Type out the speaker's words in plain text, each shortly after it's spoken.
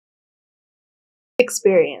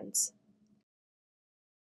Experience.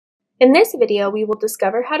 In this video, we will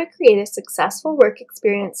discover how to create a successful work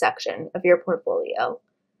experience section of your portfolio.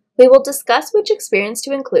 We will discuss which experience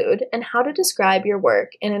to include and how to describe your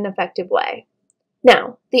work in an effective way.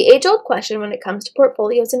 Now, the age-old question when it comes to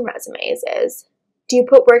portfolios and resumes is, do you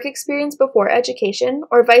put work experience before education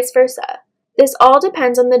or vice versa? This all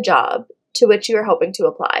depends on the job to which you are hoping to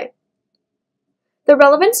apply. The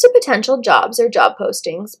relevance to potential jobs or job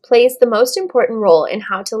postings plays the most important role in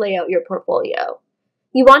how to lay out your portfolio.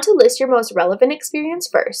 You want to list your most relevant experience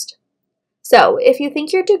first. So, if you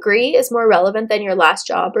think your degree is more relevant than your last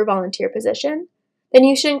job or volunteer position, then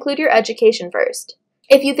you should include your education first.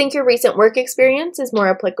 If you think your recent work experience is more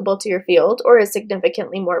applicable to your field or is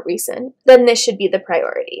significantly more recent, then this should be the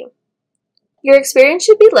priority. Your experience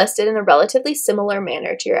should be listed in a relatively similar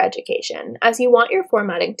manner to your education, as you want your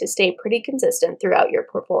formatting to stay pretty consistent throughout your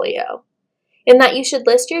portfolio. In that you should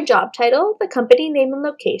list your job title, the company name and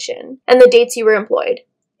location, and the dates you were employed.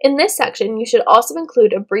 In this section, you should also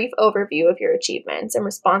include a brief overview of your achievements and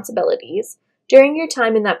responsibilities during your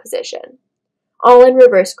time in that position, all in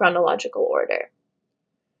reverse chronological order.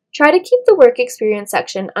 Try to keep the work experience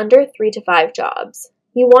section under 3 to 5 jobs.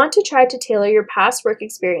 You want to try to tailor your past work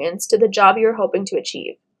experience to the job you are hoping to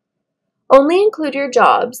achieve. Only include your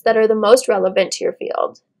jobs that are the most relevant to your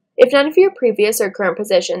field. If none of your previous or current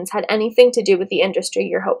positions had anything to do with the industry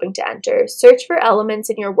you're hoping to enter, search for elements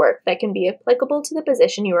in your work that can be applicable to the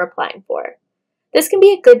position you are applying for. This can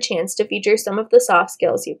be a good chance to feature some of the soft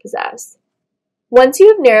skills you possess. Once you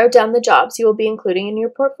have narrowed down the jobs you will be including in your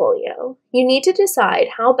portfolio, you need to decide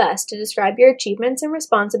how best to describe your achievements and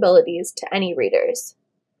responsibilities to any readers.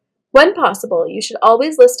 When possible, you should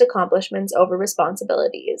always list accomplishments over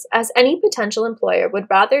responsibilities, as any potential employer would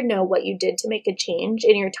rather know what you did to make a change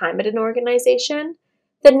in your time at an organization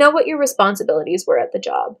than know what your responsibilities were at the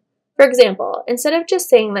job. For example, instead of just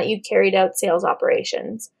saying that you carried out sales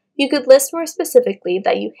operations, you could list more specifically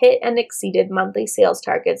that you hit and exceeded monthly sales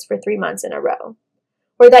targets for 3 months in a row,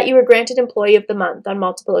 or that you were granted Employee of the Month on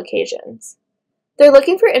multiple occasions. They're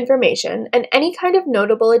looking for information and any kind of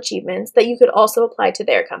notable achievements that you could also apply to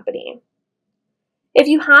their company. If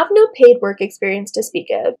you have no paid work experience to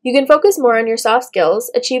speak of, you can focus more on your soft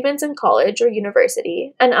skills, achievements in college or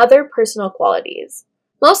university, and other personal qualities.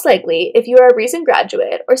 Most likely, if you are a recent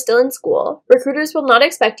graduate or still in school, recruiters will not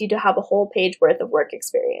expect you to have a whole page worth of work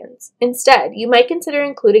experience. Instead, you might consider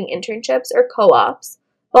including internships or co-ops,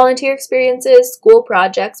 volunteer experiences, school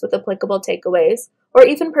projects with applicable takeaways, or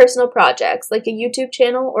even personal projects like a YouTube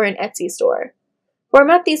channel or an Etsy store.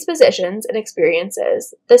 Format these positions and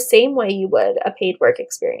experiences the same way you would a paid work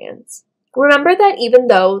experience. Remember that even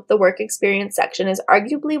though the work experience section is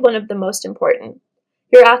arguably one of the most important,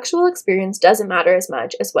 your actual experience doesn't matter as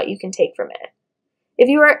much as what you can take from it. If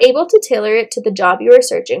you are able to tailor it to the job you are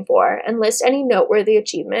searching for and list any noteworthy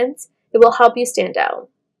achievements, it will help you stand out.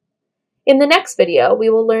 In the next video,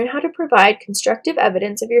 we will learn how to provide constructive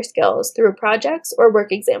evidence of your skills through a projects or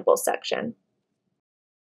work examples section.